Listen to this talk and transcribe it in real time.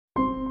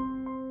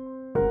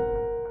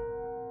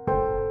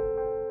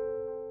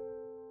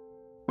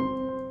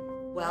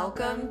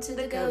Welcome to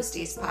the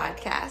Ghosties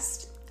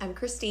podcast. I'm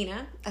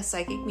Christina, a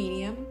psychic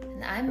medium.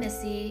 And I'm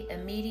Missy, a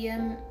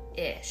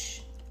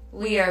medium-ish.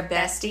 We are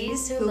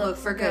besties who look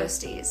for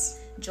ghosties.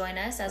 Join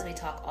us as we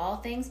talk all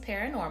things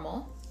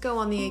paranormal, go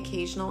on the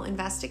occasional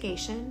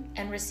investigation,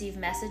 and receive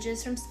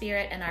messages from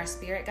spirit and our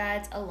spirit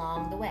guides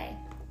along the way.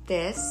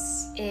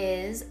 This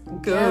is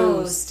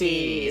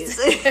Ghosties.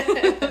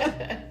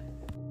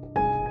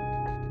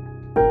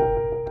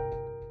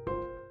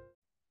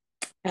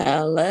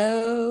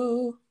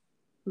 Hello.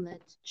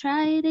 Let's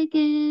try it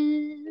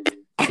again.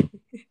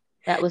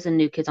 That was a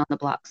New Kids on the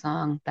Block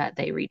song that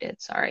they redid.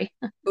 Sorry.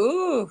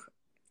 Ooh,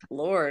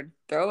 Lord,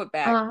 throw it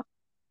back.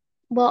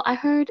 Well, I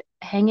heard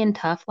Hangin'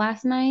 Tough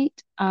last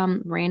night,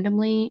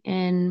 randomly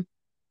in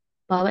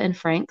Bubba and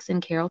Frank's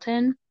in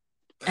Carrollton,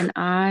 and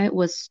I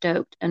was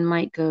stoked. And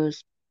Mike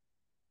goes,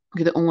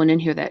 "You're the only one in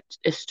here that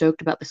is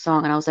stoked about the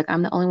song." And I was like,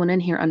 "I'm the only one in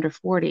here under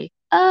 40.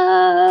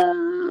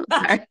 Oh,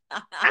 sorry.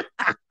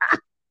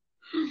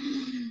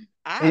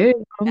 I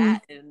haven't heard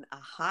that in a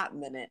hot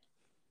minute.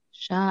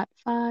 Shots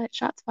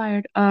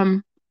fired.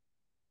 But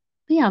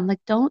yeah, I'm like,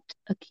 don't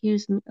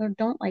accuse me or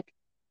don't like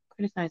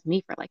criticize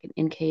me for like an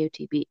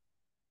NKOTB.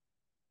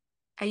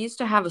 I used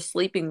to have a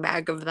sleeping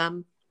bag of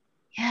them.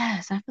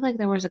 Yes, I feel like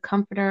there was a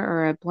comforter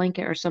or a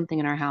blanket or something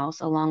in our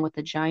house, along with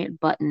a giant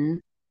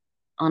button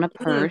on a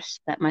purse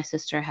that my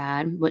sister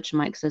had, which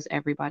Mike says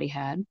everybody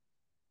had.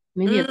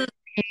 Maybe a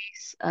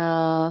case,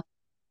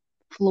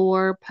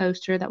 floor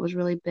poster that was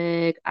really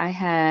big. I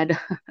had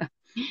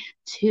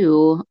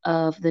 2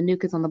 of the New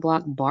Kids on the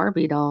Block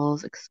Barbie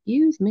dolls.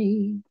 Excuse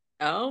me.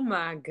 Oh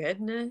my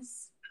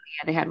goodness.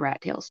 Yeah, they had rat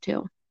tails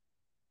too.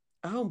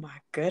 Oh my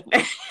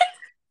goodness.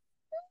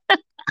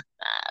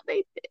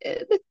 They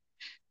did.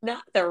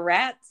 Not the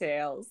rat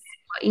tails.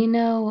 You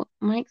know,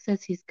 Mike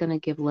says he's gonna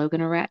give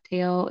Logan a rat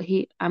tail.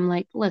 I'm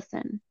like,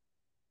 listen.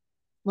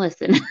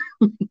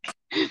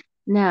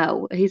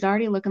 No, he's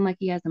already looking like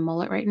he has a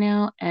mullet right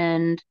now,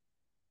 and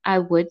I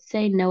would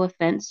say no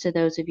offense to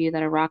those of you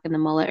that are rocking the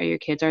mullet or your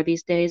kids are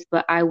these days,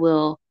 but I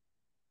will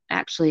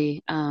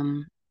actually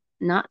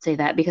not say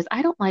that because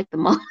I don't like the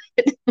mullet.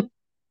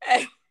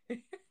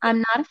 I'm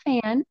not a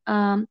fan,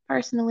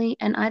 personally,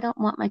 and I don't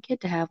want my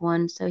kid to have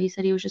one. So he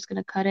said he was just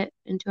going to cut it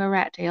into a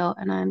rat tail,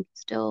 and I'm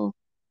still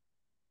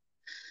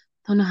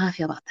don't know how I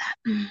feel about that.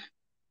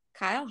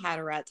 Kyle had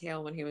a rat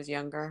tail when he was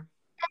younger.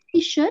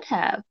 He should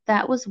have.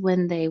 That was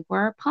when they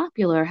were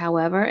popular.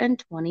 However, in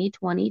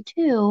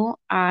 2022,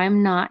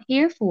 I'm not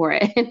here for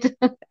it.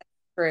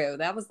 True.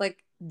 That was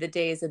like the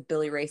days of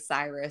Billy Ray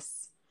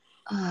Cyrus.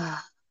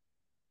 Have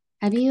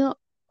you,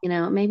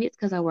 maybe it's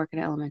because I work at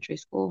an elementary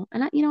school,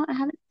 and I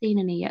haven't seen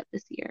any yet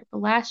this year.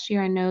 But last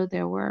year, I know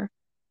there were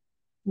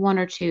 1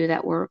 or 2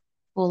 that were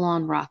full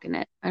on rocking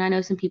it. And I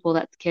know some people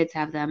that kids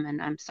have them,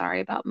 and I'm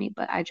sorry about me,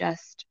 but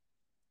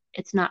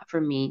it's not for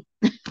me.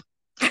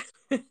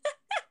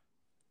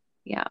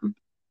 Yeah.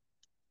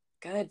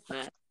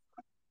 Goodness.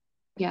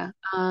 Yeah.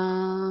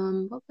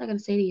 What was I going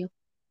to say to you?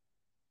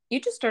 You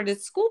just started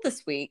school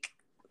this week.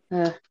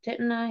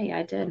 Didn't I? Yeah,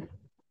 I did.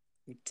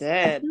 You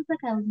did. It feels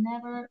like I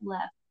never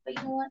left. But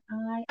you know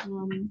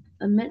what?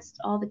 Amidst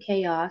all the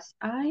chaos,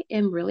 I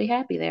am really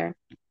happy there.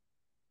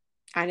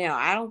 I know.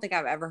 I don't think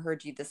I've ever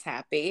heard you this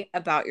happy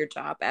about your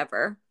job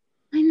ever.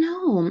 I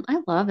know.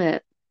 I love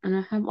it. And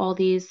I have all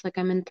these, like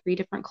I'm in 3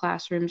 different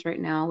classrooms right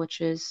now,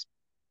 which is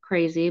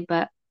crazy,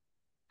 but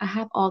I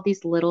have all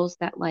these littles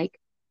that like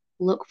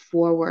look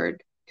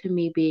forward to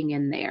me being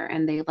in there,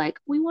 and they like,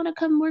 we want to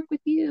come work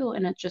with you,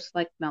 and it just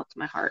like melts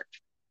my heart.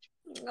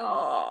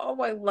 Oh,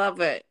 I love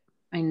it.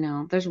 I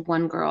know. There's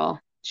one girl,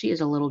 she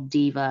is a little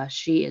diva.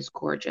 She is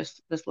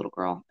gorgeous, this little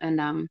girl,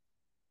 and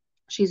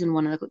she's in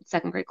one of the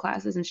 2nd grade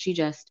classes, and she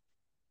just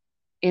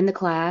in the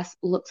class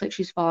looks like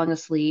she's falling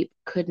asleep,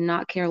 could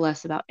not care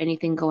less about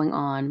anything going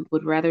on,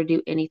 would rather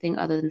do anything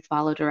other than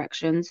follow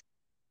directions.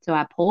 So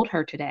I pulled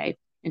her today,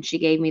 and she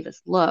gave me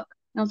this look.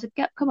 And I was like,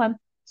 yep, come on.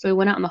 So we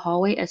went out in the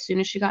hallway. As soon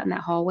as she got in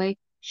that hallway,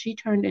 she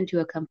turned into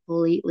a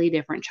completely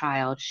different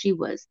child. She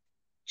was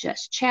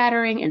just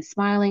chattering and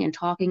smiling and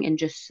talking and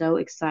just so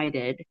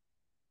excited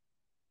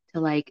to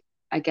like,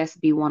 I guess,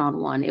 be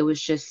one-on-one. It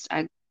was just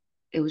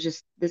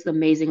this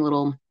amazing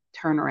little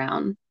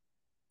turnaround.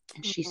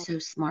 And she's so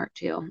smart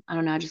too. I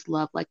don't know. I just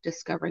love like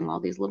discovering all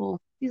these littles.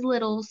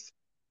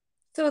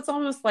 So it's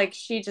almost like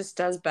she just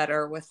does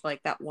better with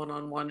like that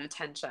one-on-one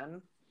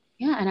attention.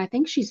 Yeah, and I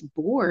think she's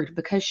bored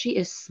because she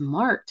is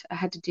smart. I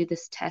had to do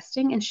this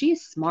testing, and she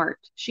is smart.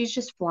 She's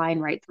just flying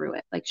right through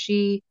it. Like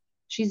she's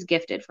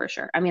gifted for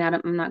sure. I mean,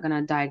 I'm not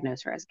gonna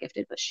diagnose her as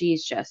gifted, but she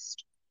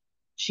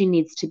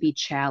needs to be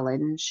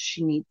challenged.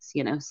 She needs,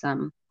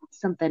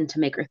 something to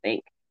make her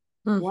think.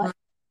 Mm-hmm. What?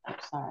 I'm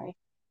sorry.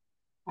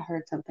 I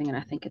heard something, and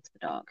I think it's the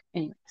dog.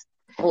 Anyways.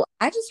 Well,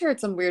 I just heard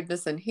some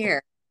weirdness in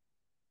here.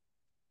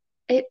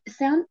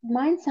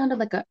 Mine sounded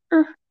like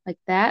like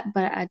that,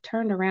 but I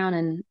turned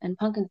around and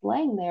Pumpkin's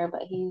laying there,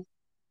 but he's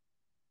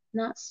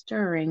not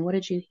stirring. What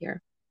did you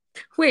hear?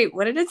 Wait,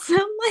 what did it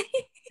sound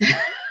like?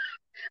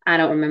 I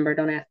don't remember.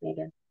 Don't ask me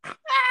again.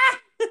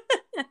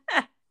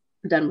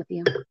 Done with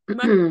you.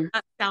 Might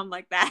not sound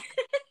like that.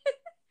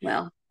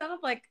 Well, Sounded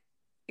like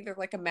either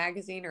like a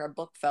magazine or a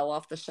book fell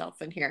off the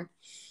shelf in here.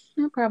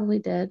 I probably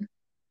did.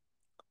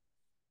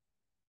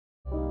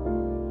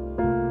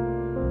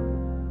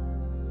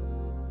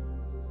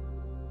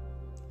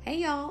 Hey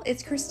y'all,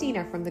 it's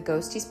Christina from the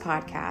Ghosties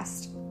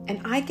podcast,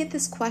 and I get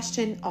this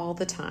question all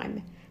the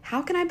time.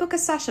 How can I book a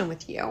session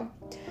with you?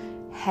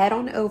 Head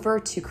on over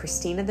to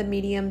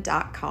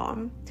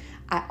christinathemedium.com.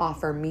 I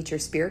offer Meet Your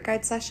Spirit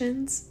Guide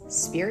sessions,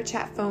 spirit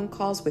chat phone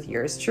calls with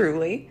yours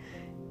truly,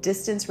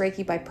 distance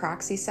Reiki by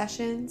proxy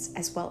sessions,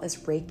 as well as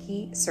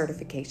Reiki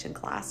certification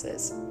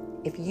classes.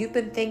 If you've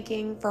been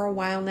thinking for a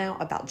while now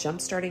about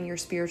jumpstarting your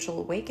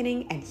spiritual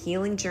awakening and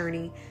healing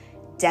journey,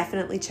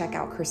 definitely check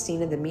out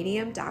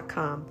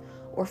christinathemedium.com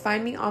or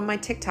find me on my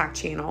TikTok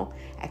channel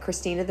at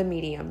Christina the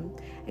Medium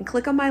and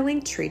click on my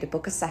link tree to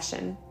book a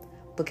session.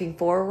 Looking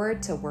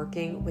forward to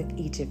working with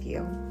each of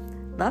you.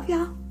 Love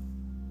y'all.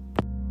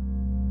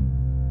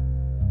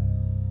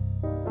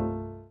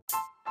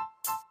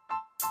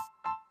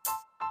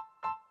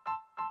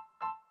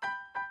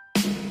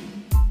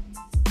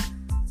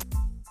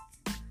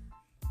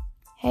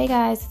 Hey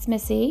guys, it's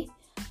Missy.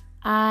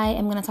 I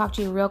am going to talk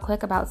to you real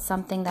quick about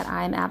something that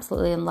I'm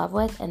absolutely in love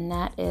with, and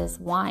that is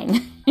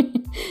wine.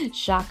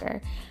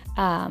 Shocker.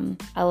 I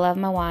love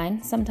my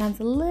wine, sometimes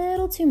a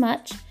little too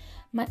much.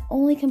 My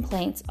only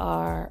complaints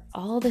are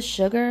all the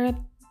sugar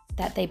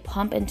that they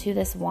pump into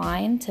this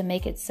wine to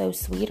make it so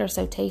sweet or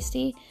so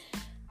tasty.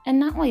 And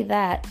not only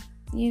that,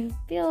 you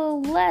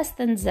feel less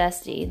than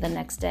zesty the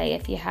next day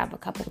if you have a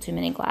couple too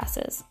many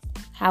glasses.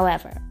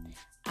 However,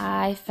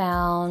 I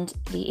found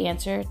the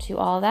answer to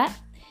all that.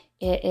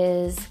 It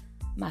is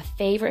my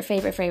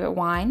favorite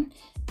wine.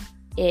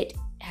 It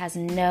has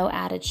no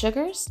added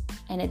sugars,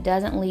 and it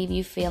doesn't leave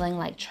you feeling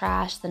like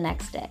trash the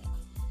next day.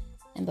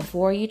 And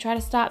before you try to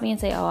stop me and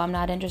say, oh, I'm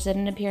not interested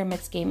in a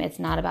pyramid scheme, it's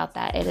not about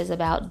that. It is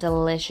about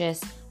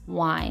delicious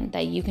wine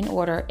that you can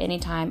order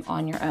anytime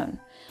on your own.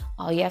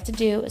 All you have to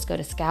do is go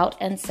to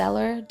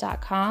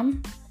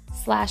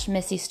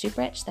scoutandcellar.com/Missy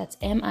Stuprich. That's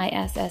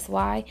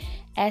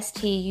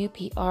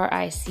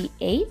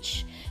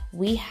MISSYSTUPRICH.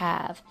 We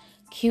have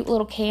cute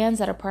little cans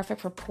that are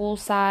perfect for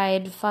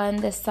poolside fun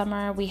this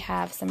summer. We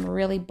have some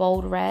really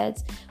bold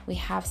reds. We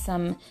have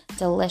some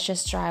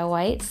delicious dry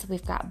whites.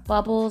 We've got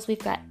bubbles. We've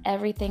got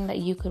everything that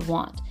you could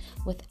want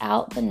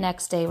without the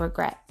next day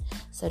regret.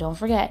 So don't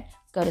forget,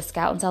 go to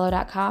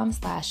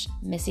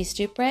scoutandcellar.com/Missy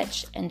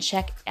Stuprich and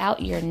check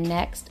out your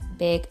next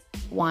big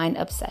wine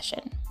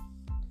obsession.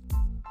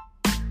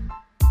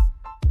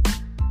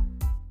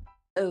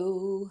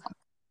 Oh,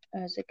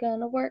 Is it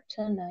gonna work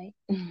tonight?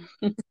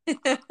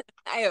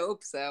 I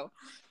hope so.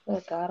 Oh,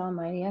 God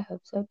Almighty, I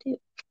hope so too.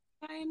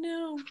 I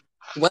know.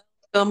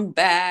 Welcome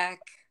back.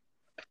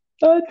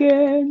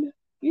 Again.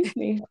 Excuse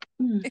me.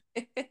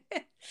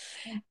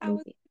 How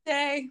was the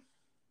day?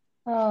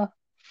 Oh,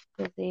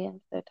 busy.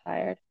 I'm so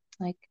tired.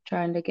 Like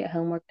trying to get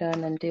homework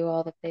done and do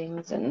all the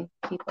things and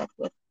keep up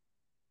with.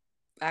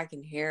 I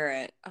can hear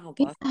it. Oh,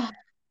 bless.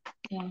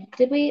 Yeah.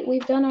 Did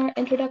we've done our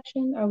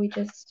introduction? Or we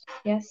just,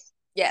 yes?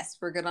 Yes,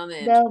 we're good on the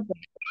intro.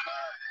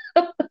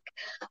 No.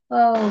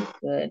 Oh,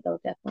 good. They'll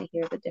definitely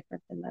hear the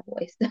difference in my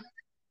voice.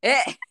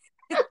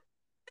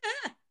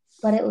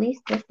 But at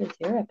least this is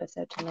your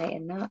episode tonight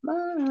and not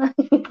mine.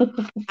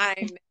 I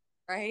know,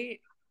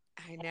 right?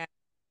 I know.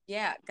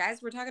 Yeah,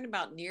 guys, we're talking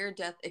about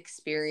near-death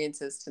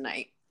experiences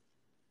tonight.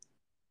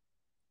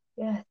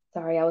 Yeah,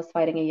 sorry, I was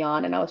fighting a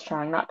yawn and I was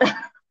trying not to.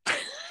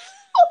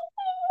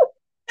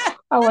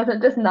 I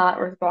wasn't just not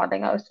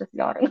responding, I was just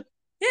yawning.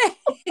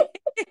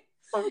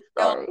 I'm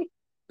sorry.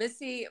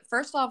 Missy,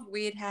 first off,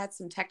 we had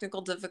some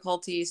technical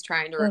difficulties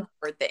trying to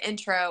record the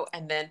intro,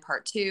 and then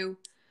part 2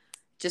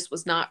 just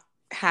was not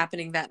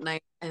happening that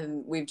night,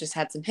 and we've just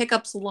had some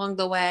hiccups along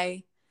the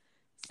way.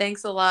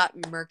 Thanks a lot,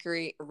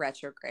 Mercury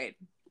retrograde.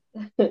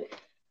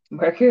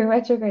 Mercury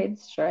retrograde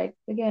strikes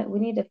again. We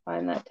need to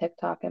find that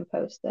TikTok and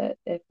post it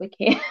if we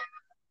can.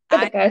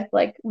 The guy's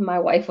like my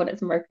wife when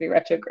it's Mercury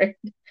retrograde.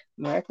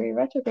 Mercury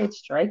retrograde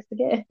strikes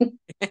again.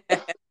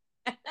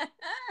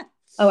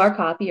 Oh, our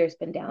copier's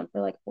been down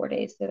for like 4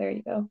 days, so there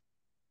you go.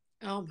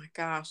 Oh my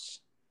gosh.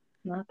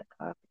 Not the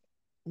copier.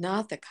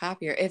 Not the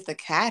copier. If the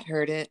cat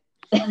heard it.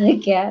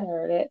 The cat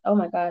heard it. Oh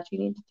my gosh, you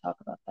need to talk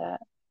about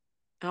that.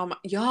 Oh my,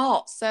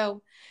 y'all.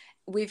 So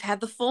we've had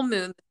the full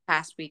moon this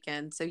past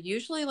weekend. So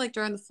usually like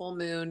during the full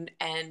moon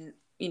and,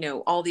 you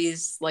know, all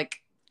these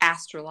like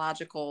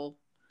astrological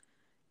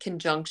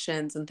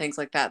conjunctions and things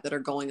like that are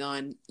going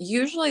on,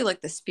 usually like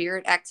the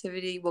spirit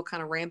activity will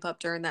kind of ramp up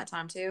during that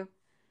time too.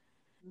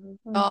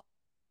 Mm-hmm.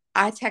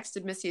 I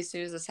texted Missy as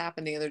soon as this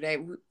happened the other day.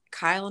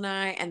 Kyle and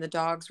I and the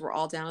dogs were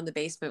all down in the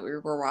basement. We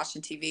were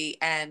watching TV,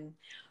 and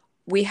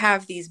we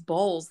have these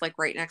bowls like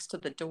right next to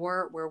the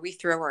door where we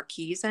throw our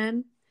keys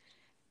in.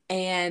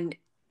 And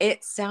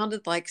it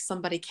sounded like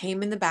somebody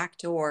came in the back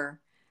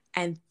door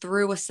and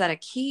threw a set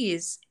of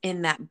keys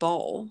in that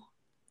bowl.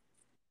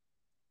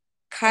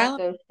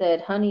 Kyle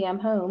said, honey, I'm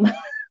home.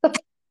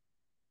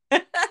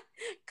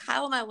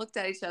 Kyle and I looked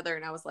at each other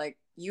and I was like,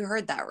 you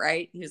heard that,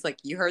 right? He was like,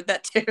 you heard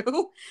that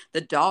too?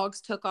 The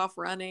dogs took off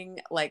running,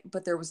 like,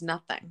 but there was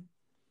nothing.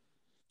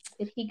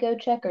 Did he go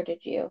check or did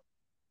you?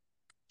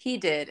 He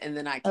did, and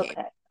then I came.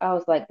 Okay. I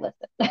was like,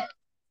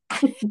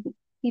 listen,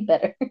 he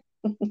better.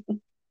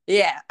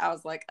 Yeah, I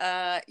was like,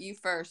 you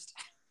first.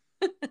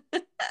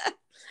 But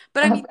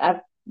I mean,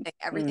 I've,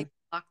 everything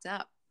locked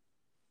up.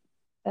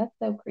 that's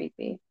so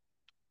creepy.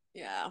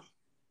 Yeah.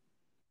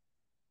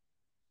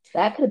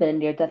 That could have been a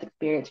near-death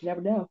experience. You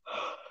never know.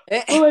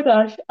 Oh my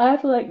gosh. I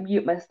have to like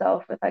mute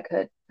myself if I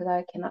could, because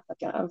I cannot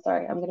fucking. I'm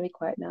sorry. I'm gonna be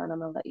quiet now and I'm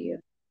gonna let you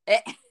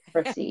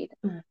proceed.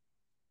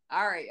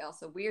 All right, y'all.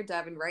 So we are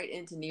diving right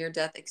into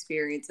near-death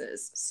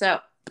experiences. So,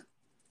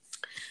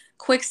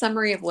 quick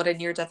summary of what a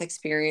near-death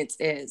experience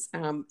is.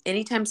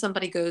 Anytime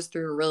somebody goes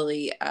through a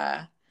really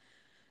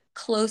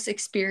close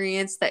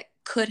experience that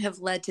could have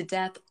led to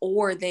death,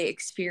 or they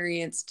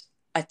experienced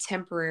a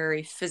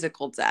temporary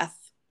physical death.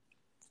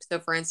 So,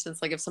 for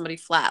instance, like if somebody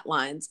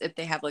flatlines, if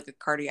they have like a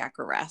cardiac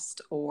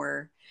arrest,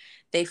 or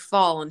they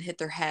fall and hit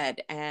their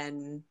head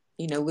and,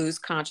 lose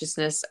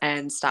consciousness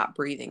and stop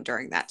breathing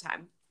during that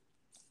time.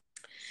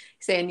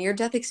 Say a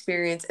near-death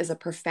experience is a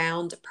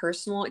profound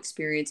personal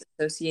experience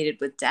associated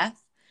with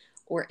death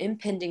or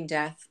impending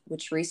death,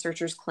 which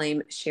researchers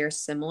claim share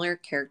similar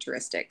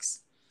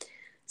characteristics.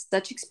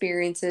 Such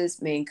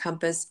experiences may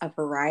encompass a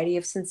variety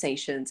of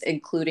sensations,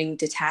 including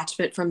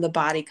detachment from the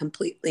body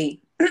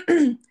completely.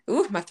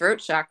 Ooh, my throat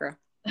chakra.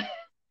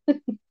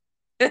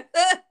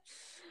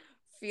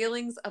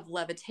 Feelings of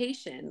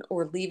levitation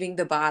or leaving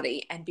the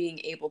body and being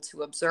able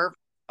to observe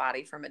the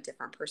body from a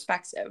different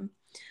perspective.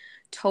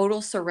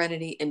 Total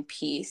serenity and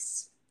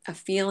peace, a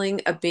feeling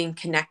of being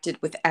connected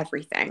with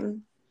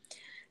everything.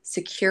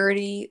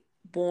 Security,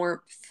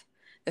 warmth,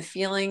 the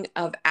feeling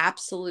of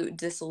absolute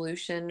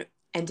dissolution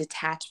and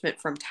detachment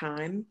from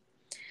time.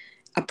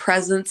 A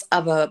presence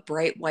of a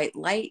bright white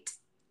light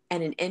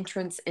and an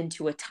entrance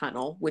into a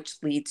tunnel,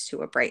 which leads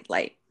to a bright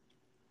light.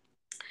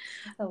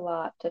 That's a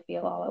lot to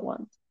feel all at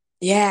once.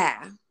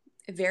 Yeah.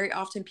 Very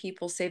often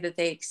people say that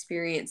they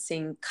experience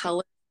seeing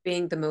color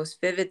being the most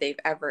vivid they've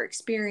ever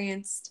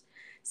experienced,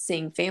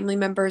 seeing family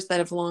members that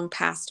have long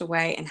passed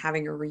away and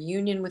having a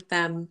reunion with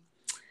them,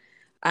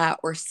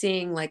 or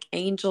seeing like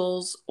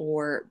angels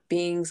or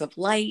beings of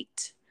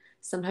light.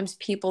 Sometimes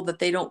people that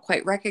they don't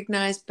quite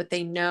recognize, but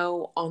they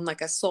know on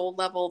like a soul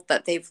level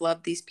that they've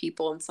loved these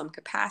people in some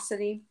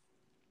capacity.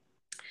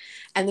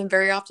 And then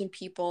very often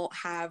people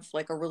have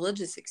like a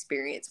religious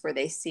experience where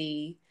they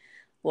see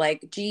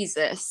like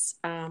Jesus,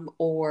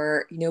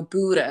 or,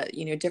 Buddha,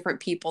 different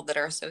people that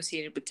are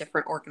associated with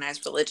different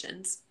organized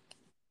religions.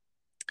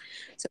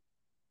 So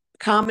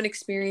common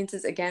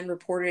experiences, again,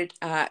 reported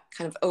kind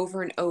of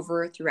over and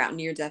over throughout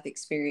near-death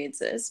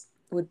experiences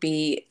would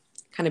be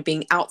kind of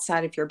being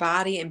outside of your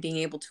body and being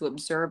able to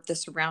observe the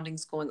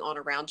surroundings going on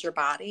around your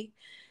body.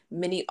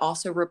 Many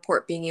also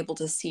report being able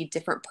to see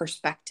different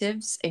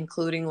perspectives,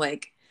 including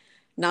like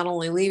not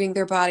only leaving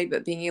their body,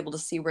 but being able to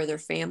see where their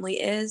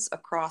family is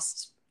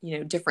across,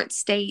 different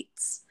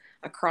states,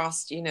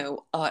 across,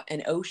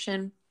 an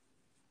ocean.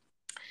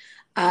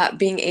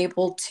 Being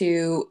able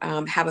to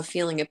have a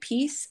feeling of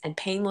peace and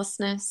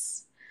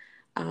painlessness,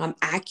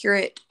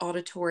 accurate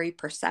auditory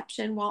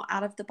perception while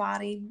out of the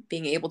body,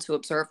 being able to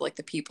observe like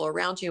the people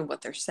around you and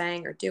what they're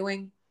saying or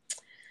doing.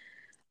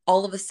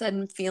 All of a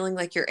sudden feeling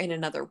like you're in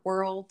another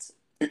world,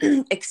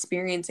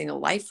 experiencing a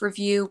life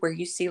review where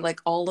you see like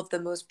all of the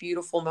most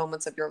beautiful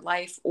moments of your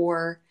life,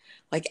 or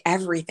like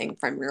everything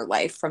from your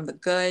life, from the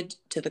good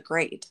to the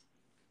great.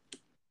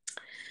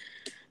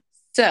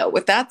 So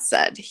with that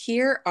said,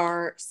 here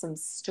are some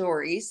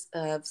stories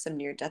of some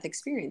near-death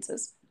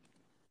experiences.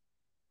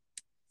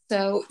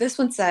 So this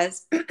one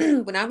says,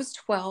 when I was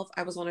 12,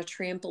 I was on a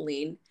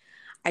trampoline.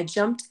 I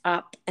jumped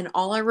up, and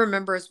all I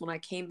remember is when I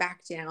came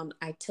back down,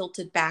 I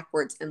tilted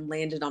backwards and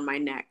landed on my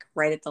neck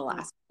right at the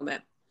last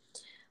moment.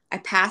 I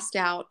passed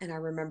out, and I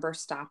remember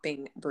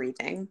stopping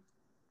breathing.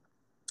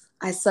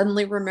 I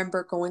suddenly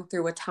remember going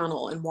through a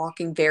tunnel and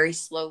walking very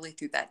slowly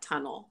through that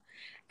tunnel.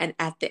 And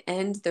at the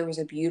end, there was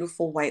a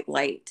beautiful white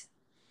light.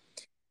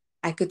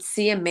 I could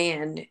see a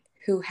man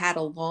who had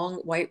a long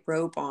white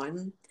robe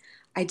on.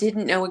 I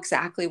didn't know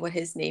exactly what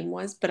his name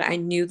was, but I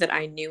knew that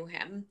I knew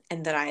him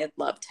and that I had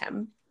loved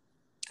him.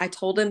 I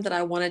told him that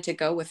I wanted to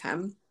go with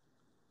him.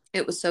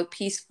 It was so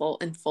peaceful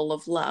and full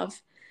of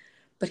love.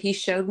 But he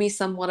showed me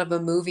somewhat of a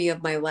movie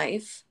of my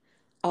life,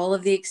 all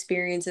of the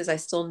experiences I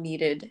still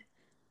needed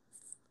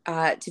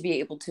to be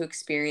able to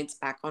experience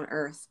back on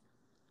Earth.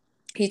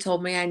 He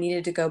told me I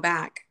needed to go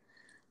back.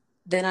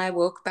 Then I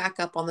woke back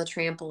up on the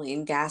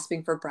trampoline,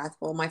 gasping for breath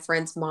while my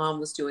friend's mom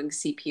was doing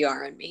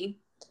CPR on me.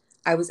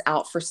 I was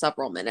out for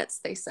several minutes,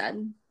 they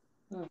said.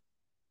 Hmm.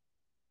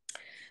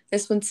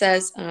 This one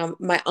says,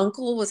 my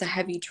uncle was a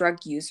heavy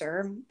drug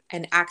user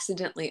and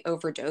accidentally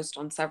overdosed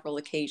on several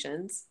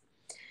occasions.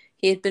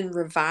 He had been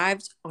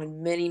revived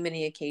on many,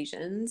 many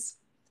occasions.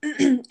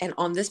 And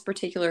on this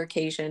particular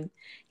occasion,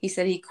 he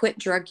said he quit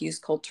drug use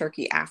cold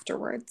turkey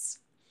afterwards.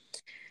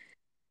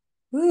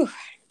 Whew,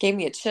 gave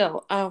me a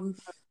chill.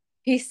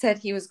 He said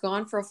he was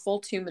gone for a full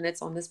 2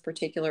 minutes on this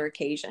particular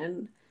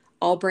occasion.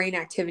 All brain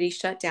activity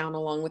shut down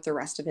along with the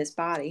rest of his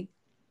body.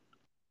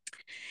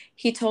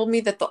 He told me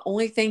that the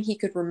only thing he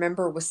could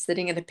remember was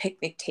sitting at a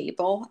picnic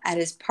table at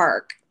his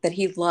park that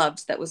he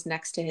loved that was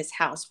next to his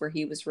house where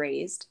he was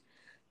raised.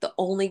 The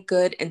only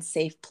good and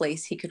safe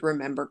place he could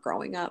remember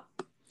growing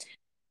up.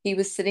 He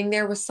was sitting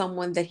there with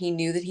someone that he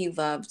knew that he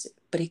loved,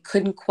 but he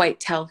couldn't quite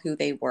tell who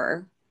they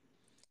were.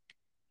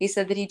 He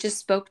said that he just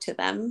spoke to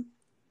them,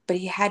 but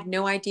he had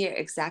no idea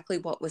exactly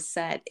what was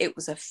said. It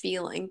was a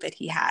feeling that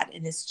he had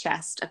in his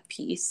chest of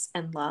peace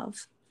and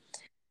love.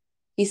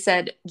 He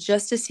said,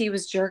 just as he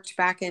was jerked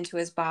back into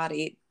his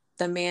body,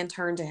 the man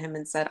turned to him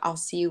and said, I'll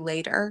see you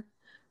later.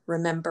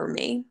 Remember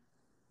me.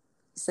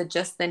 He said,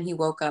 just then he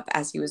woke up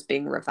as he was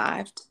being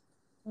revived.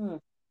 Hmm.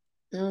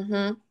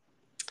 Mm-hmm.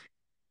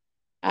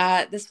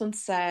 This one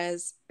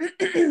says,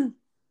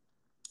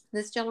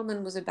 this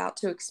gentleman was about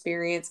to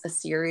experience a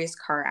serious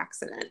car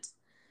accident.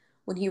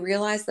 When he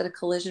realized that a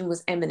collision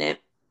was imminent,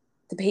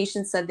 the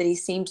patient said that he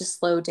seemed to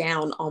slow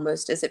down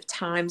almost as if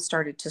time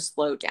started to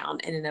slow down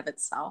in and of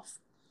itself.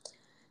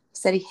 He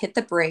said he hit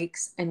the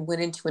brakes and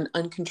went into an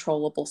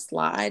uncontrollable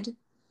slide.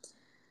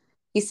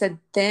 He said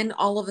then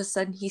all of a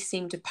sudden he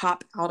seemed to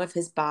pop out of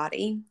his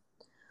body.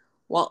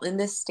 While in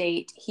this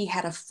state, he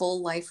had a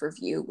full life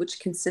review, which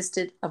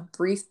consisted of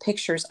brief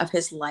pictures of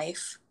his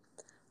life,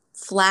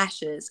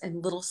 flashes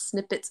and little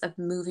snippets of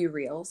movie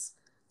reels,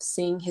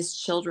 seeing his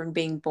children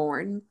being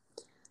born,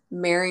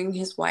 marrying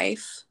his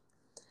wife,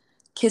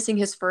 kissing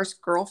his first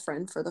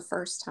girlfriend for the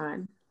first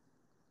time.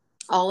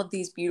 All of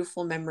these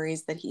beautiful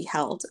memories that he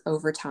held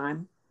over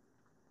time.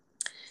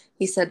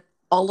 He said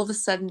all of a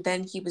sudden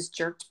then he was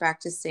jerked back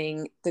to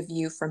seeing the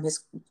view from his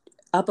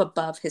up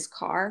above his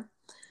car.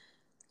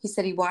 He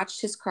said he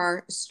watched his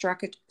car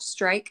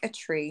strike a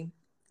tree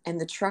and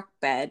the truck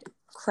bed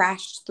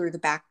crashed through the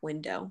back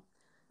window,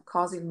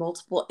 causing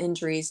multiple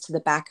injuries to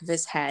the back of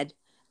his head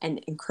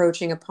and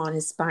encroaching upon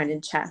his spine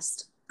and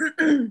chest.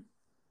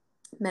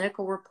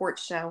 Medical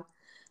reports show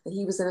that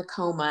he was in a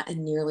coma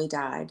and nearly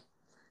died.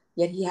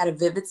 Yet he had a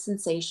vivid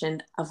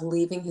sensation of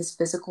leaving his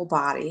physical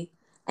body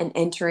and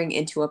entering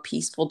into a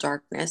peaceful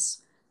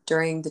darkness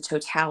during the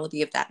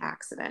totality of that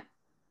accident.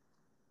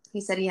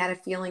 He said he had a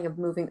feeling of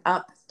moving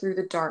up through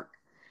the dark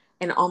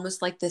and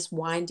almost like this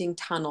winding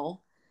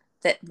tunnel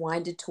that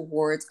winded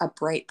towards a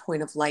bright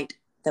point of light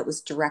that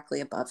was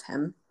directly above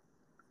him.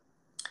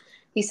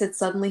 He said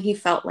suddenly he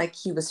felt like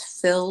he was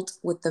filled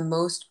with the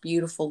most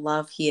beautiful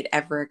love he had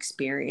ever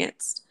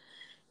experienced.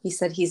 He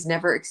said he's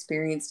never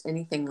experienced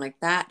anything like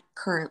that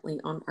currently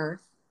on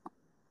Earth.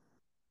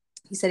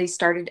 He said he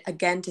started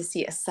again to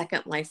see a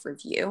second life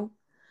review,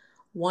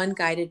 one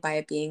guided by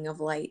a being of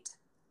light.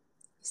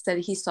 He said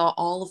he saw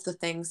all of the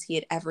things he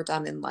had ever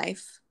done in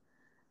life,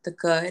 the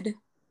good,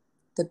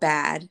 the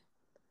bad,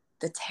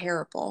 the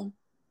terrible.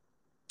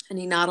 And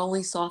he not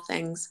only saw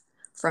things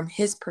from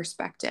his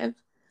perspective,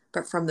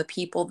 but from the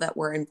people that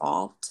were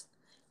involved.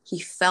 He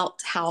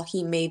felt how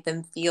he made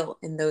them feel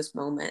in those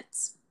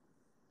moments.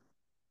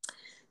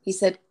 He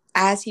said,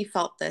 as he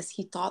felt this,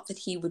 he thought that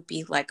he would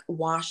be like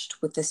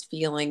washed with this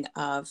feeling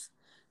of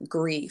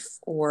grief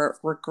or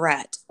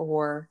regret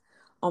or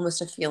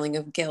almost a feeling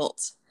of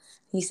guilt.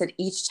 He said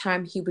each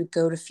time he would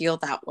go to feel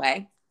that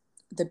way,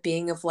 the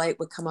being of light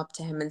would come up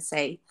to him and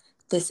say,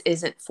 this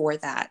isn't for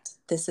that.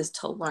 This is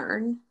to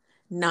learn,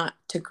 not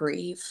to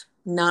grieve,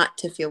 not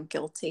to feel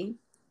guilty.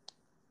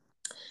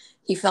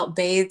 He felt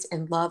bathed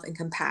in love and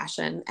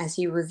compassion as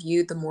he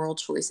reviewed the moral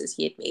choices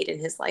he had made in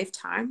his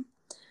lifetime.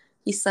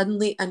 He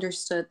suddenly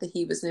understood that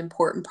he was an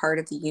important part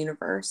of the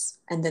universe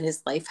and that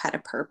his life had a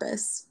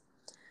purpose.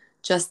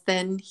 Just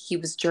then, he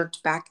was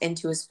jerked back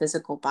into his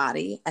physical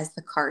body as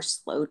the car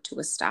slowed to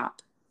a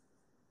stop.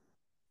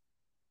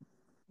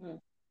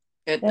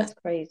 Goodness. That's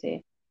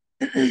crazy.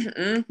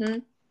 Mm-hmm.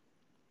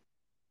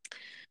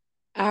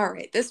 All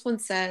right. This one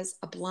says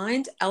a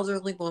blind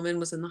elderly woman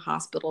was in the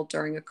hospital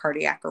during a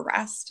cardiac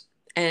arrest.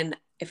 And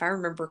if I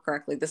remember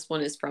correctly, this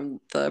one is from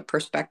the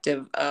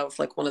perspective of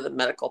like one of the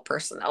medical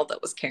personnel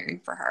that was caring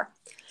for her.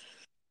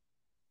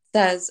 It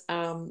says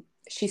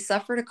she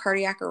suffered a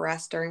cardiac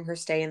arrest during her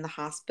stay in the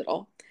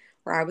hospital,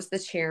 where I was the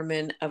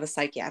chairman of a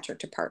psychiatric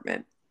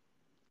department.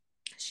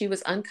 She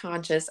was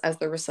unconscious as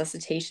the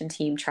resuscitation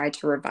team tried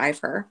to revive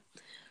her.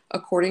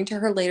 According to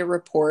her later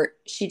report,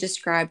 she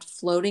described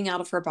floating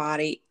out of her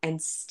body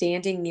and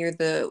standing near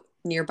the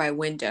nearby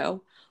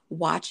window,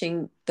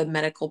 watching the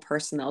medical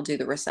personnel do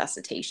the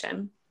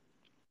resuscitation.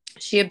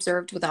 She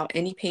observed without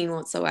any pain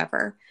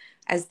whatsoever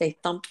as they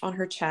thumped on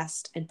her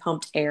chest and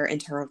pumped air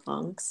into her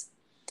lungs.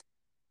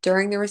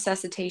 During the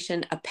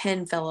resuscitation, a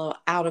pen fell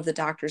out of the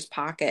doctor's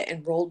pocket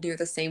and rolled near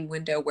the same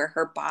window where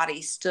her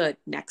body stood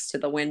next to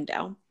the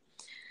window.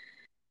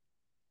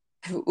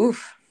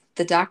 Oof.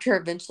 The doctor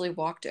eventually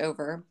walked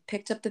over,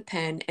 picked up the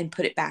pen, and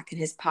put it back in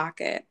his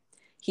pocket.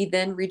 He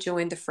then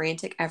rejoined the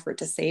frantic effort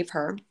to save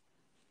her.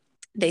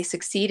 They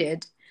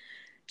succeeded,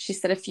 She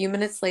said a few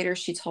minutes later,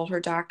 she told her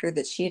doctor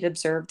that she had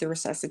observed the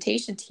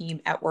resuscitation team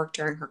at work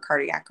during her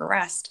cardiac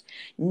arrest.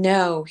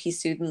 No, he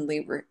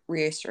soothingly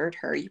reassured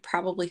her, you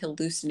probably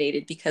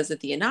hallucinated because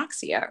of the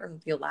anoxia, or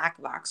the lack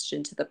of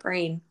oxygen to the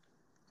brain.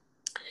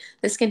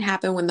 This can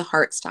happen when the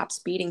heart stops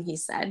beating, he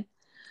said.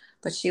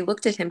 But she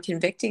looked at him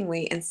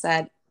convictingly and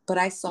said, but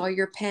I saw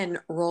your pen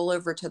roll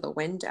over to the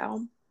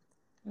window.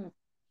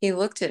 He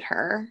looked at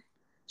her,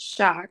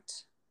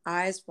 shocked,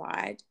 eyes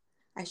wide,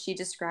 as she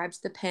describes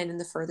the pen and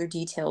the further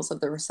details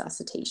of the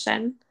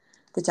resuscitation.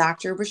 The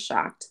doctor was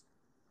shocked.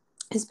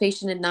 His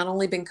patient had not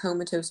only been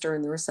comatose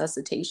during the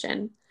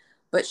resuscitation,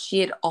 but she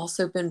had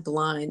also been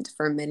blind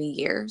for many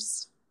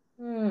years.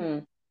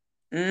 I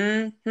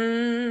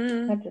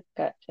just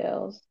got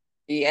chills.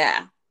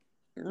 Yeah.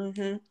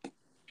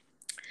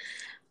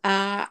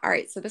 All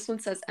right, so this one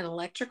says an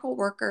electrical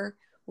worker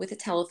with a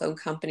telephone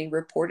company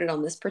reported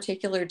on this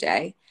particular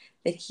day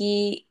that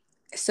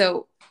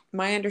so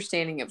my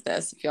understanding of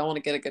this, if y'all want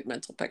to get a good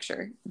mental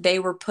picture, they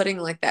were putting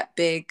like that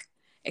big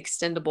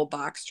extendable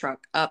box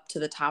truck up to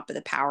the top of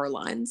the power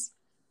lines.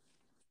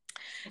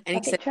 And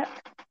he said, truck?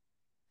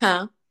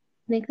 huh?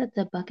 I think that's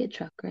a bucket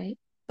truck, right?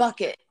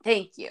 Bucket.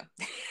 Thank you.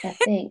 I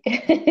think.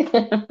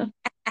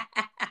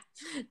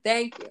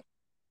 Thank you.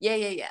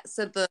 Yeah.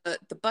 So the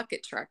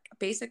bucket truck,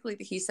 basically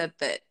he said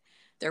that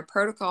their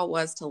protocol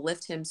was to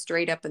lift him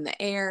straight up in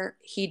the air,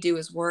 he'd do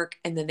his work,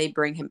 and then they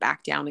bring him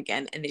back down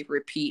again, and they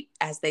repeat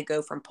as they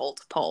go from pole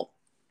to pole.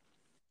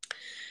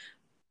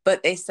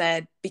 But they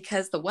said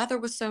because the weather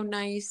was so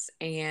nice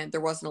and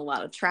there wasn't a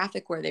lot of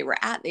traffic where they were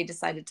at, they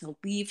decided to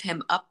leave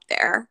him up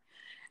there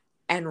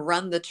and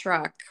run the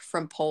truck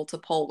from pole to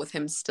pole with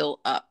him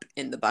still up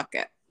in the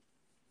bucket.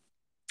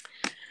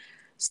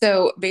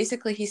 So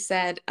basically, he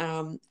said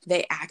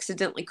they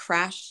accidentally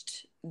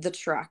crashed the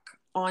truck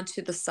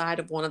onto the side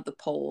of one of the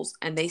poles,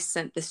 and they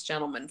sent this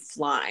gentleman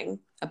flying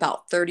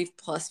about 30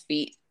 plus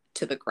feet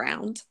to the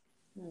ground.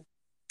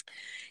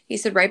 He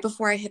said, right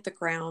before I hit the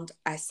ground,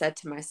 I said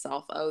to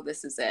myself, oh,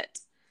 this is it.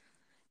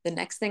 The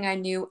next thing I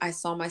knew, I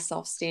saw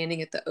myself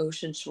standing at the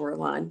ocean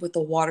shoreline with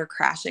the water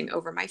crashing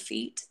over my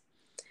feet.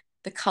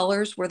 The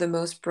colors were the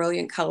most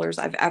brilliant colors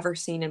I've ever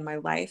seen in my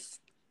life.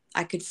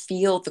 I could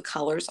feel the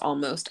colors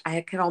almost. I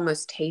could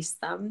almost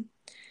taste them.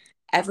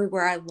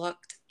 Everywhere I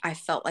looked, I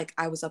felt like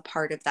I was a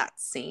part of that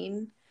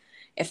scene.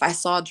 If I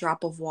saw a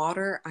drop of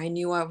water, I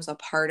knew I was a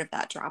part of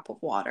that drop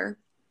of water.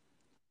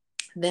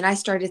 Then I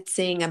started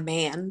seeing a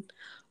man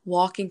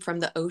walking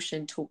from the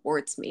ocean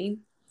towards me.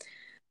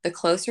 The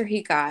closer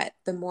he got,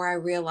 the more I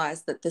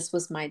realized that this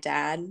was my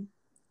dad.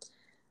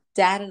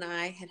 Dad and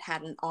I had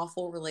had an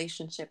awful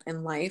relationship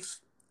in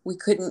life. We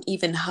couldn't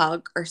even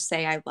hug or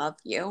say I love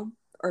you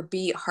or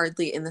be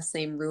hardly in the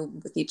same room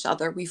with each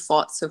other. We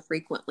fought so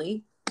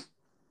frequently.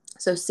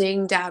 So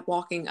seeing Dad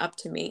walking up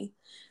to me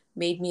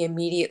made me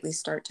immediately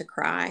start to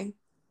cry.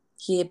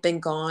 He had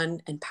been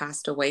gone and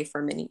passed away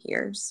for many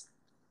years.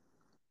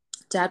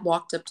 Dad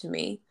walked up to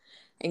me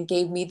and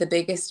gave me the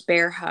biggest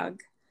bear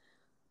hug.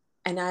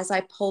 And as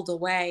I pulled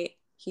away,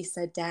 he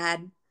said,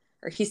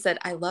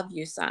 I love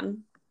you,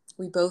 son.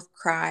 We both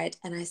cried,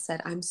 and I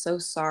said, I'm so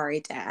sorry,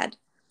 Dad.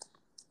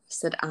 He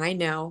said, I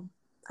know,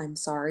 I'm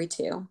sorry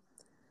too,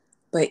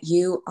 but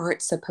you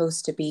aren't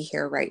supposed to be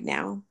here right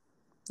now.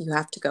 You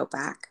have to go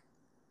back.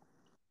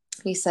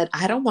 He said,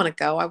 I don't want to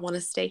go. I want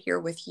to stay here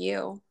with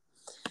you.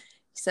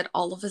 He said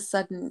all of a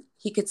sudden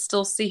he could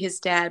still see his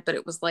dad, but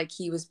it was like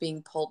he was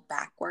being pulled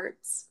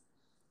backwards.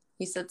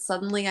 He said,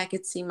 suddenly I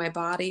could see my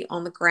body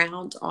on the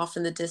ground off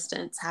in the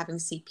distance having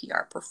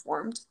CPR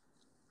performed.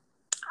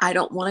 I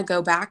don't want to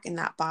go back in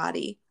that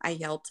body, I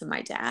yelled to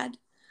my dad.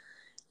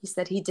 He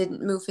said he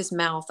didn't move his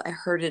mouth. I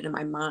heard it in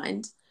my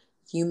mind.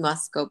 You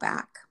must go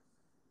back.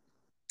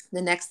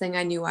 The next thing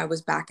I knew, I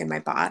was back in my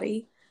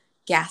body,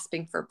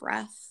 gasping for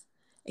breath,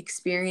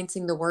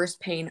 experiencing the worst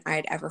pain I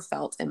had ever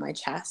felt in my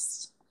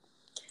chest.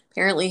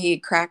 Apparently he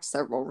had cracked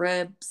several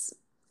ribs,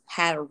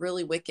 had a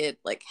really wicked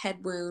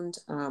head wound,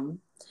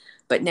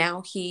 but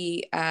now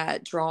he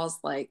draws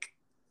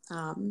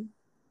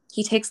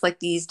he takes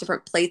these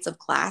different plates of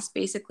glass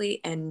basically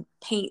and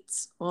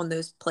paints on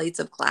those plates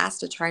of glass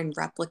to try and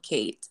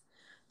replicate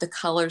the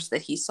colors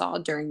that he saw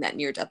during that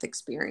near-death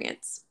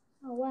experience.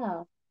 Oh,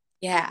 wow.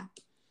 Yeah.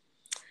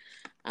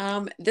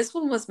 This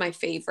one was my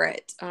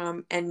favorite,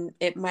 and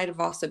it might have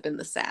also been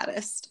the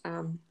saddest.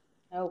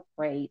 Oh,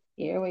 great.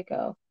 Here we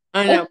go.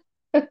 I know.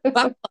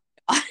 Buckle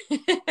up.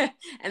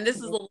 And this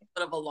is a little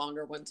bit of a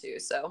longer one too,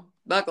 so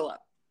buckle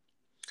up.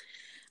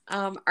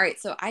 All right,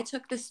 so I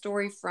took this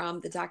story from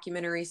the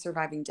documentary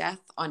Surviving Death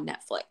on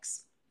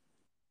Netflix.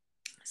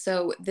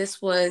 So this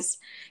was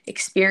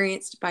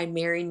experienced by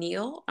Mary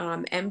Neal,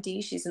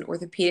 MD. She's an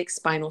orthopedic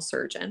spinal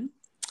surgeon.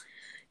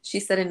 She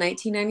said in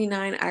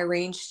 1999, I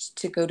arranged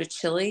to go to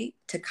Chile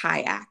to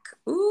kayak.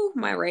 Ooh,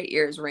 my right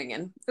ear is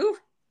ringing. Ooh.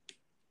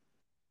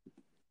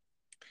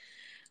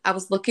 I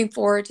was looking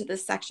forward to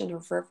this section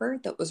of river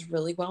that was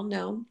really well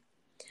known.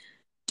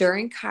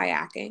 During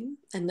kayaking,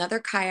 another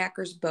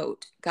kayaker's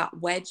boat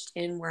got wedged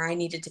in where I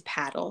needed to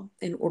paddle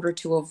in order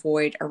to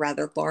avoid a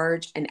rather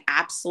large and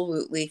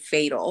absolutely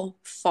fatal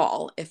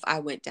fall if I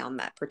went down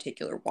that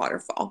particular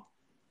waterfall.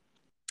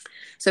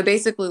 So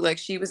basically, like,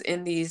 she was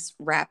in these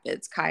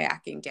rapids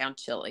kayaking down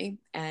Chile.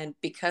 And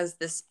because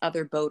this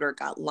other boater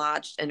got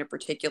lodged in a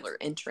particular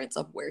entrance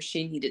of where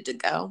she needed to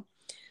go,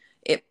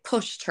 it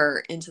pushed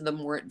her into the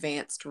more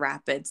advanced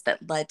rapids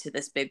that led to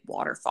this big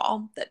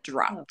waterfall that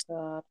dropped. Oh,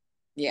 God.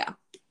 Yeah.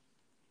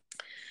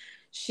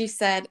 She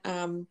said,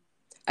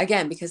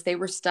 again, because they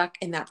were stuck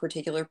in that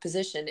particular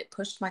position, it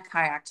pushed my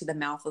kayak to the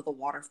mouth of the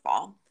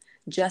waterfall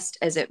just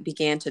as it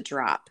began to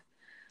drop.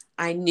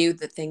 I knew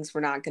that things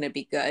were not going to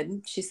be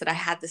good. She said, I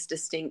had this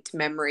distinct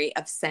memory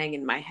of saying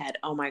in my head,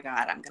 oh my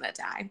God, I'm going to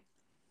die.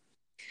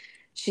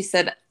 She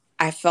said,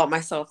 I felt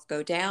myself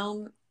go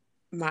down.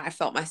 I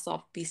felt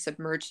myself be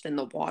submerged in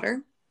the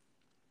water.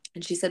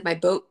 And she said, my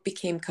boat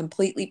became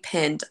completely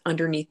pinned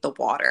underneath the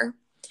water.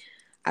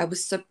 I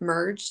was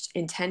submerged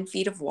in 10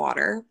 feet of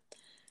water.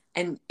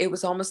 And it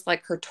was almost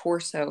like her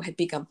torso had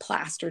become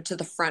plastered to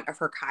the front of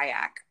her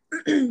kayak.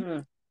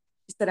 Mm.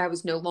 She said, I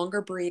was no longer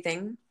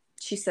breathing.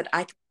 She said,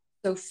 I could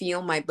also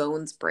feel my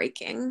bones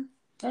breaking.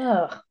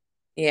 Ugh.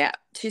 Yeah.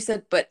 She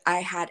said, but I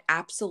had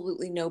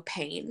absolutely no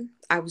pain.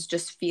 I was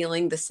just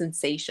feeling the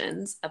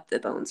sensations of the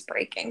bones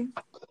breaking.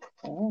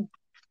 Oh.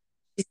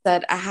 She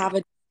said, I have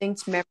a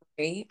distinct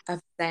memory of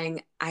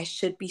saying I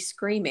should be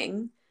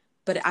screaming,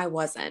 but I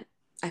wasn't.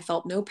 I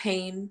felt no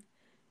pain,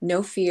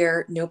 no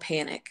fear, no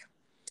panic.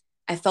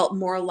 I felt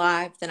more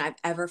alive than I've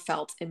ever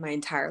felt in my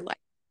entire life.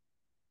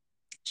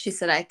 She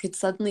said, I could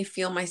suddenly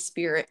feel my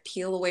spirit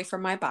peel away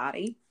from my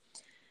body.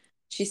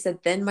 She said,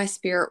 then my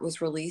spirit was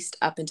released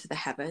up into the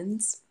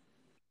heavens.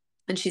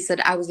 And she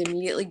said, I was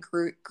immediately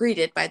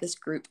greeted by this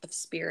group of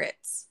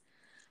spirits.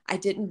 I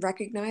didn't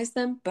recognize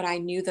them, but I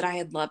knew that I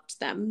had loved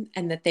them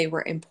and that they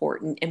were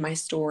important in my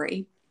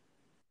story.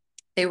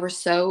 They were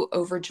so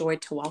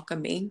overjoyed to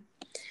welcome me.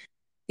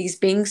 These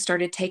beings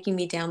started taking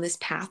me down this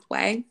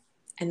pathway,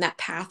 and that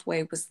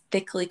pathway was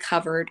thickly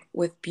covered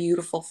with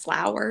beautiful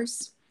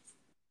flowers.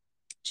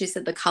 She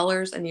said the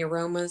colors and the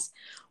aromas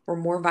were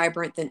more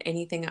vibrant than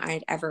anything I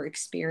had ever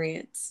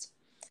experienced.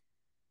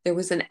 There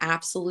was an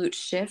absolute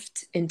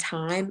shift in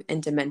time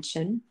and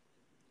dimension.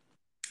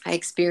 I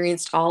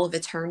experienced all of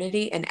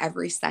eternity in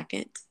every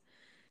second,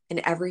 and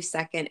every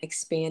second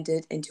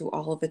expanded into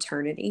all of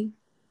eternity.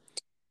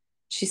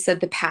 She said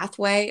the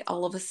pathway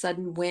all of a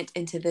sudden went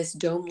into this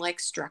dome-like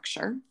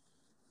structure.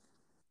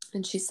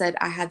 And she said,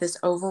 I had this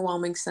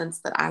overwhelming sense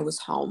that I was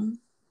home.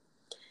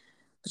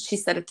 But she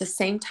said at the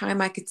same time,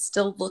 I could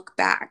still look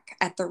back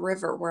at the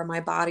river where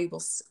my body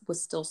was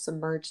still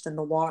submerged in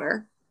the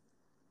water.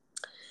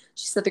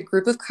 She said the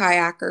group of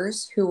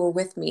kayakers who were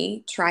with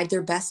me tried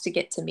their best to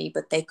get to me,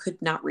 but they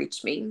could not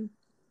reach me.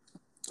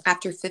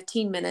 After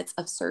 15 minutes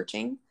of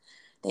searching,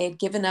 they had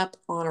given up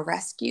on a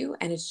rescue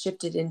and had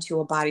shifted into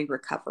a body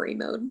recovery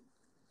mode.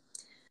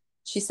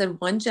 She said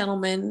one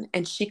gentleman,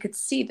 and she could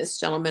see this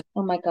gentleman.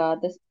 Oh my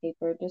God, this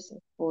paper just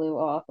flew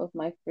off of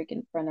my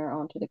freaking printer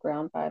onto the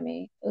ground by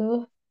me.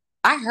 Ugh,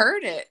 I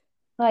heard it.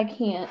 I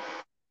can't.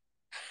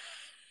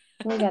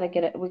 We gotta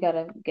get it. We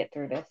gotta get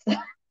through this.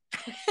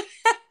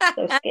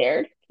 So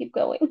scared. Keep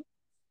going.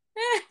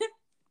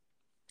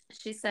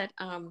 She said,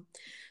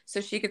 so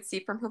she could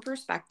see from her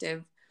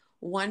perspective,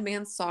 one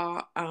man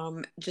saw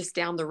just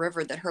down the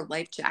river that her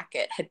life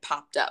jacket had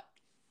popped up.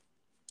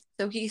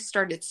 So he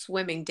started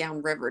swimming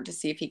downriver to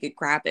see if he could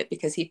grab it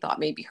because he thought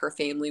maybe her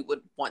family would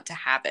want to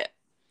have it.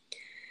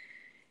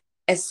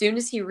 As soon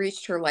as he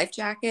reached her life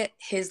jacket,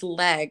 his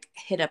leg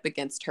hit up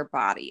against her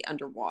body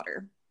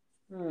underwater.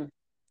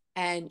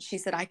 And she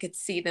said, I could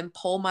see them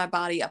pull my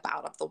body up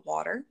out of the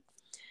water.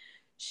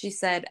 She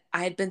said,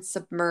 I had been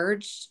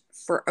submerged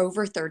for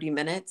over 30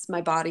 minutes.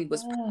 My body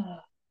was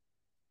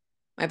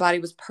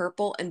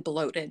purple and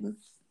bloated.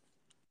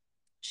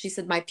 She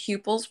said, my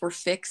pupils were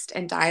fixed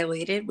and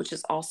dilated, which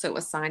is also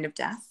a sign of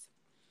death.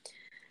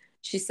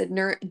 She said,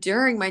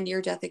 during my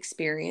near-death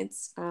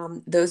experience,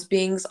 those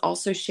beings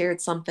also shared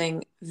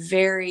something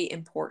very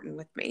important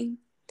with me,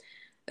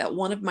 that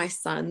one of my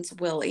sons,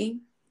 Willie,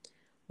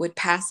 would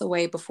pass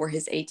away before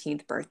his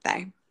 18th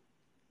birthday.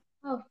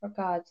 Oh, for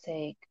God's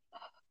sake.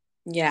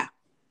 Yeah.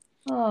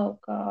 Oh,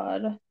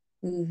 God.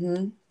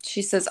 Mm-hmm.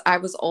 She says, I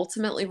was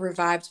ultimately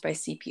revived by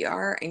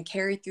CPR and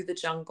carried through the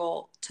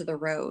jungle to the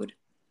road.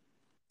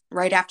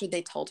 Right after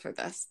they told her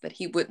this, that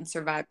he wouldn't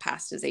survive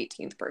past his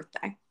 18th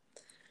birthday.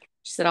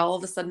 She said, all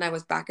of a sudden I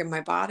was back in my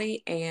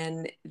body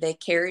and they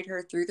carried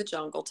her through the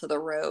jungle to the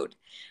road.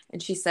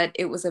 And she said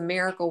it was a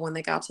miracle when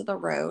they got to the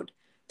road.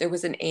 There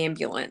was an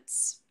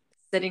ambulance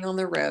sitting on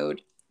the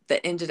road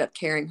that ended up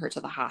carrying her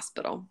to the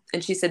hospital.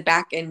 And she said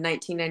back in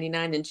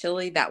 1999 in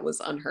Chile, that was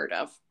unheard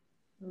of.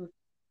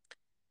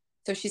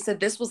 So she said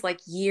this was like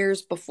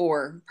years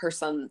before her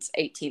son's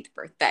 18th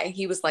birthday.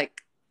 He was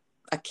like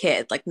a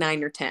kid, like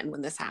 9 or 10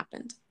 when this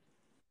happened.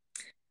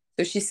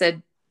 So she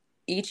said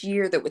each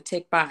year that would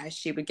tick by,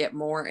 she would get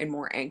more and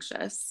more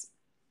anxious.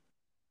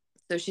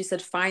 So she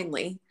said,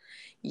 finally,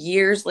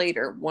 years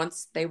later,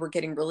 once they were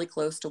getting really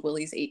close to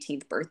Willie's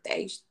 18th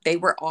birthday, they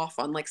were off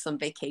on like some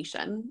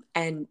vacation.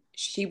 And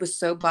she was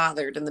so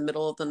bothered in the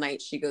middle of the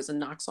night, she goes and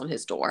knocks on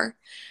his door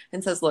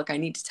and says, look, I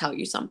need to tell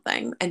you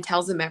something, and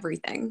tells him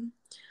everything,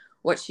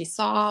 what she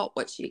saw,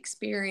 what she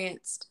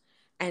experienced.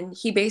 And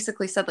he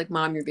basically said, like,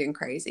 Mom, you're being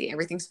crazy.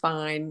 Everything's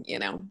fine. You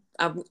know,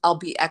 I'll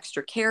be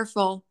extra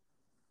careful.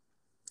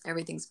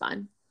 Everything's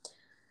fine.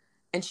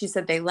 And she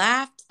said they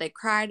laughed, they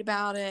cried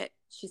about it.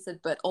 She said,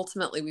 but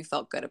ultimately we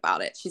felt good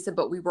about it. She said,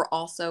 but we were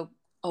also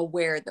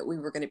aware that we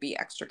were going to be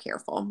extra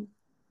careful.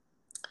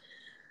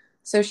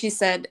 So she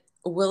said,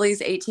 Willie's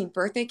 18th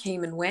birthday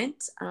came and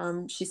went.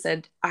 She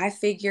said, I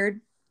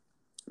figured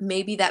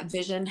maybe that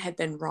vision had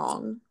been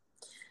wrong.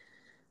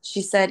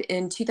 She said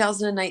in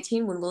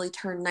 2019, when Willie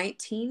turned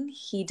 19,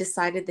 he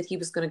decided that he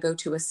was going to go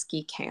to a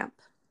ski camp.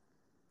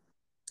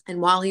 And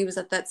while he was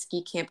at that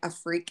ski camp, a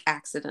freak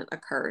accident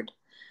occurred.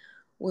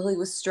 Willie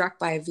was struck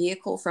by a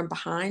vehicle from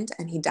behind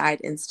and he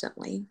died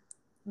instantly.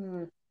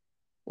 Mm.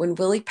 When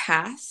Willie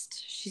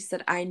passed, she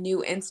said, I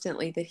knew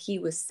instantly that he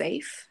was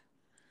safe,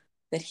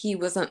 that he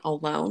wasn't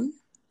alone,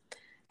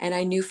 and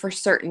I knew for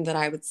certain that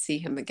I would see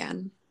him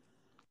again.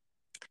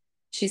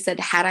 She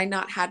said, had I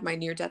not had my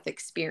near-death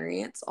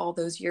experience all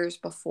those years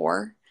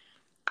before,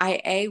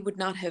 I would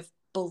not have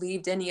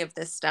believed any of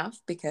this stuff,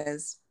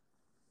 because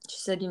she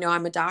said, you know,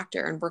 I'm a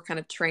doctor and we're kind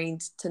of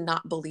trained to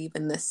not believe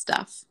in this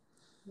stuff.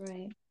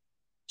 Right.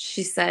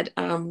 She said,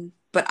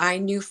 but I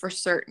knew for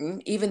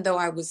certain, even though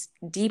I was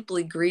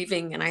deeply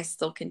grieving and I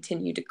still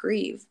continue to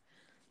grieve,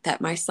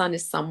 that my son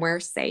is somewhere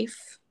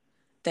safe,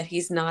 that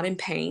he's not in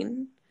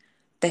pain,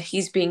 that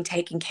he's being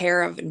taken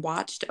care of and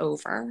watched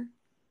over.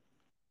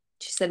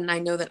 She said, and I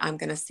know that I'm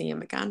going to see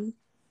him again.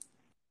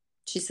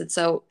 She said,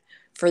 so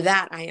for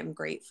that, I am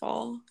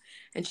grateful.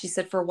 And she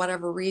said, for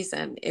whatever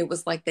reason, it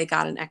was like they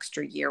got an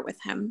extra year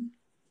with him.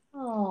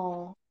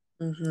 Oh.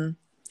 Mm-hmm.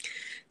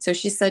 So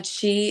she said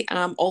she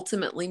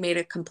ultimately made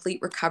a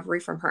complete recovery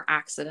from her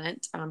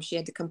accident. She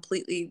had to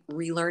completely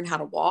relearn how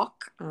to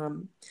walk,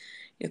 kind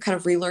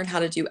of relearn how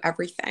to do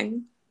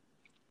everything.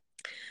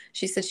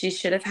 She said she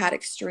should have had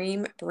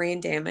extreme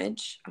brain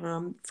damage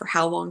for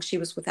how long she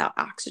was without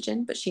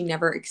oxygen, but she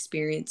never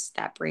experienced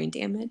that brain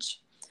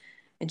damage.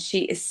 And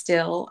she is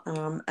still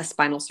a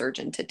spinal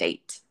surgeon to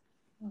date.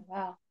 Oh,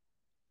 wow.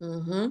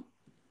 Mm-hmm.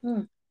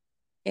 Hmm.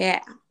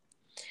 Yeah.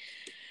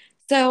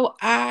 So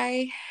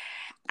I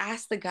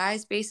asked the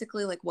guys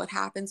basically like what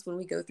happens when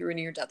we go through a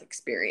near-death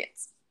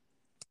experience.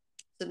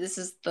 So this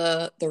is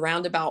the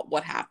roundabout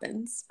what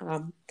happens.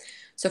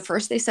 So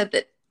first they said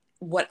that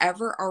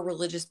whatever our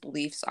religious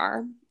beliefs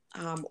are,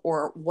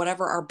 or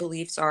whatever our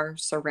beliefs are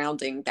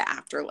surrounding the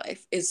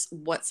afterlife, is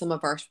what some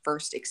of our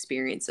first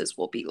experiences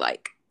will be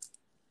like.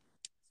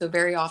 So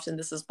very often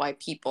this is why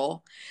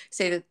people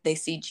say that they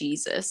see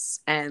Jesus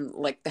and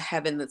like the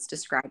heaven that's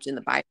described in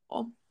the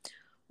Bible,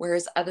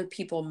 whereas other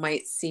people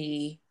might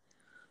see,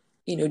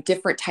 you know,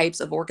 different types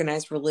of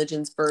organized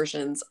religions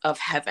versions of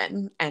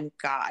heaven and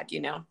God, you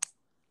know.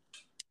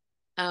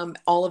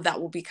 All of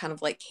that will be kind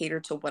of like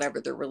catered to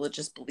whatever their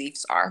religious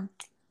beliefs are.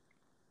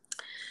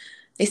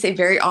 They say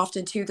very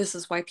often too, this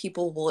is why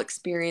people will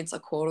experience a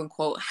quote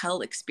unquote hell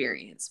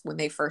experience when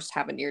they first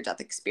have a near-death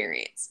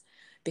experience,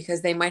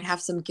 because they might have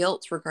some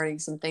guilt regarding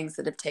some things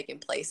that have taken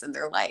place in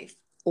their life,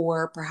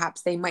 or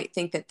perhaps they might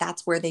think that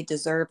that's where they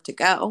deserve to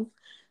go.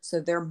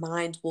 So their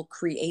mind will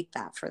create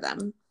that for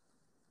them.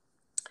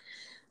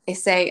 They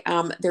say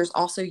there's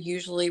also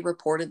usually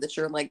reported that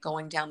you're like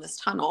going down this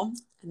tunnel.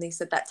 And they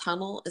said that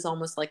tunnel is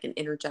almost like an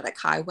energetic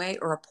highway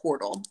or a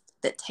portal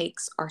that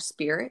takes our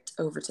spirit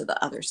over to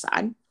the other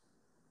side.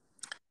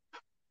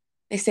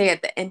 They say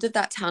at the end of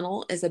that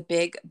tunnel is a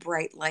big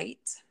bright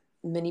light.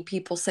 Many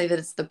people say that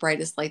it's the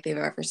brightest light they've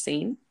ever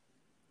seen.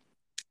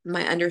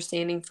 My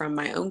understanding from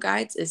my own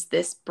guides is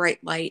this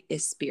bright light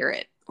is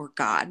spirit or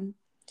God.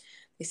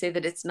 They say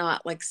that it's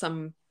not like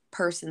some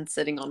person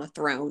sitting on a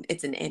throne,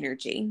 it's an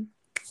energy.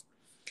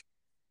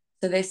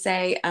 So they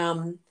say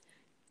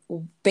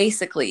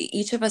basically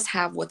each of us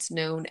have what's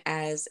known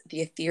as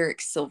the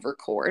etheric silver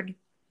cord.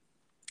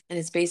 And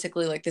it's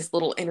basically like this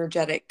little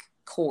energetic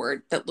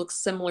cord that looks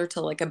similar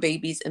to like a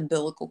baby's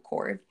umbilical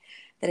cord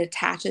that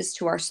attaches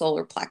to our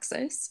solar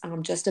plexus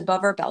just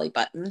above our belly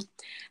button.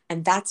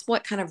 And that's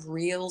what kind of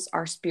reels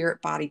our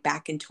spirit body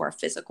back into our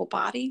physical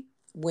body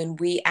when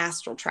we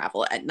astral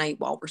travel at night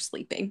while we're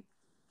sleeping.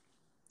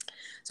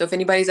 So if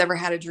anybody's ever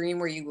had a dream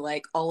where you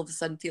like all of a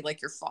sudden feel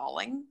like you're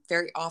falling,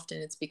 very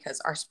often it's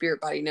because our spirit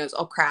body knows,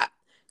 oh crap,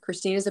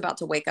 Christina's about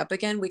to wake up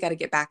again. We got to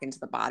get back into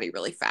the body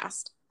really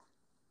fast.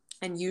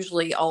 And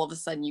usually all of a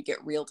sudden you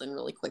get reeled in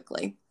really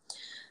quickly.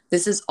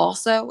 This is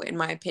also, in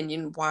my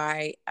opinion,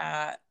 why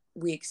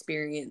we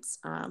experience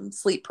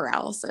sleep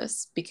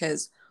paralysis,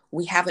 because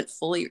we haven't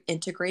fully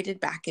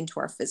integrated back into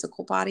our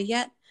physical body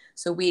yet.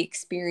 So we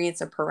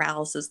experience a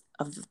paralysis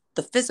of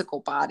the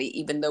physical body,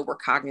 even though we're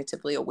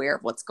cognitively aware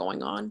of what's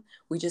going on.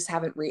 We just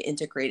haven't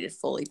reintegrated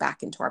fully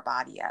back into our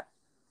body yet.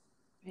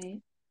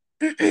 Right.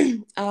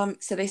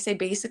 So they say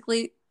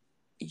basically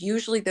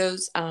usually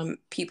those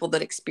people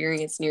that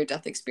experience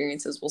near-death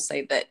experiences will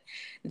say that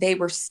they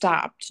were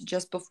stopped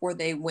just before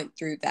they went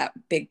through that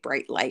big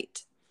bright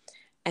light.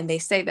 And they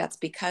say that's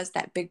because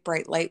that big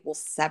bright light will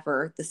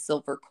sever the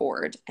silver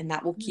cord, and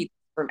that will keep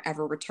us from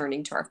ever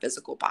returning to our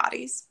physical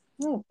bodies.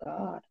 Oh,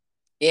 God.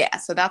 Yeah,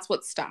 so that's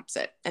what stops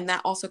it. And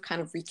that also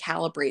kind of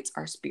recalibrates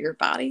our spirit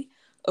body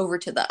over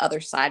to the other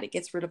side. It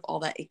gets rid of all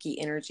that icky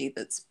energy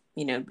that's,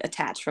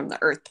 attached from the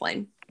earth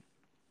plane.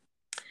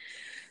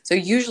 So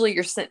usually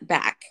you're sent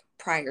back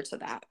prior to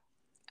that.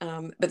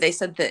 But they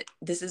said that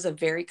this is a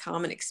very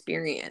common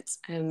experience.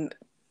 And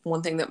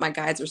one thing that my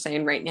guides are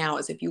saying right now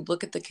is if you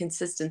look at the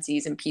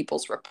consistencies in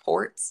people's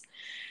reports,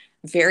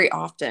 very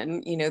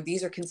often,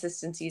 these are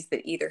consistencies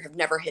that either have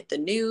never hit the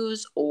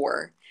news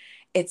or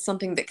it's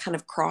something that kind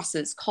of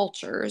crosses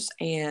cultures.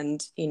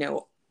 And,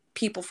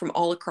 people from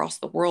all across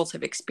the world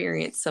have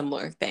experienced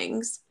similar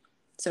things.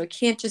 So it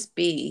can't just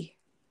be,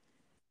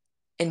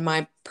 in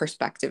my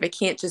perspective, it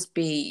can't just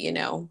be,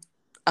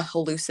 a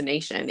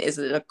hallucination. Is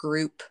it a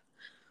group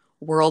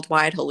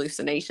worldwide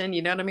hallucination?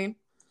 You know what I mean?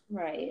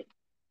 Right.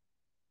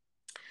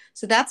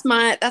 So that's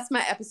my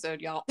episode,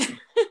 y'all.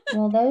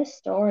 Well, those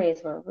stories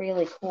were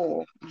really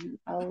cool.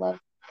 I love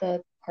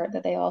the part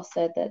that they all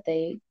said that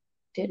they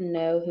didn't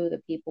know who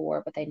the people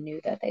were, but they knew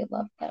that they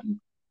loved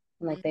them.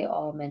 And like they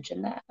all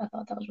mentioned that. I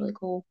thought that was really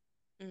cool.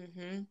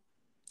 Mm-hmm.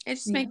 It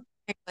just Yeah. makes me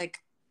think, like,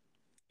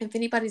 if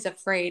anybody's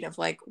afraid of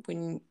like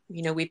when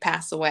we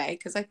pass away,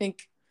 because I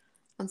think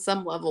on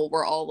some level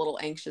we're all a little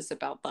anxious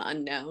about the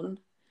unknown,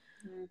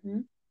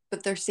 Mm-hmm.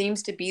 but there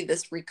seems to be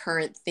this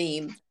recurrent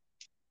theme.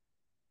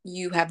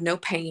 You have no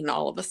pain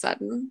all of a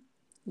sudden.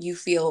 You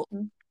feel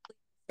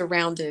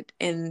surrounded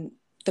in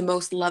the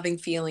most loving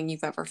feeling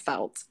you've ever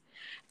felt,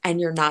 and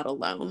you're not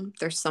alone.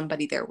 There's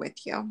somebody there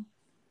with you.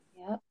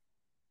 Yep.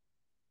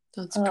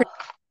 So it's Oh,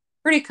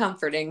 pretty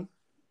comforting.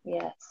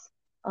 yes.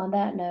 On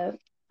that note,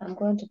 I'm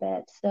going to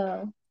bed.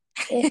 So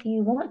if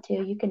you want to,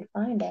 you can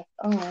find us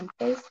on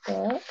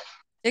Facebook,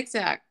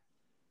 TikTok,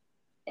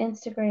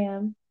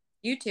 Instagram,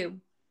 YouTube.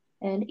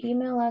 and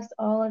email us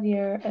all of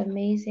your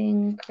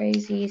amazing,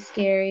 crazy,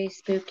 scary,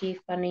 spooky,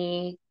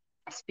 funny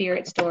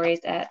spirit stories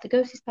at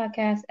theghostiest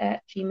podcast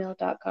at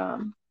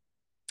gmail.com.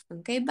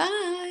 Okay,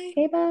 bye.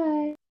 Okay, bye.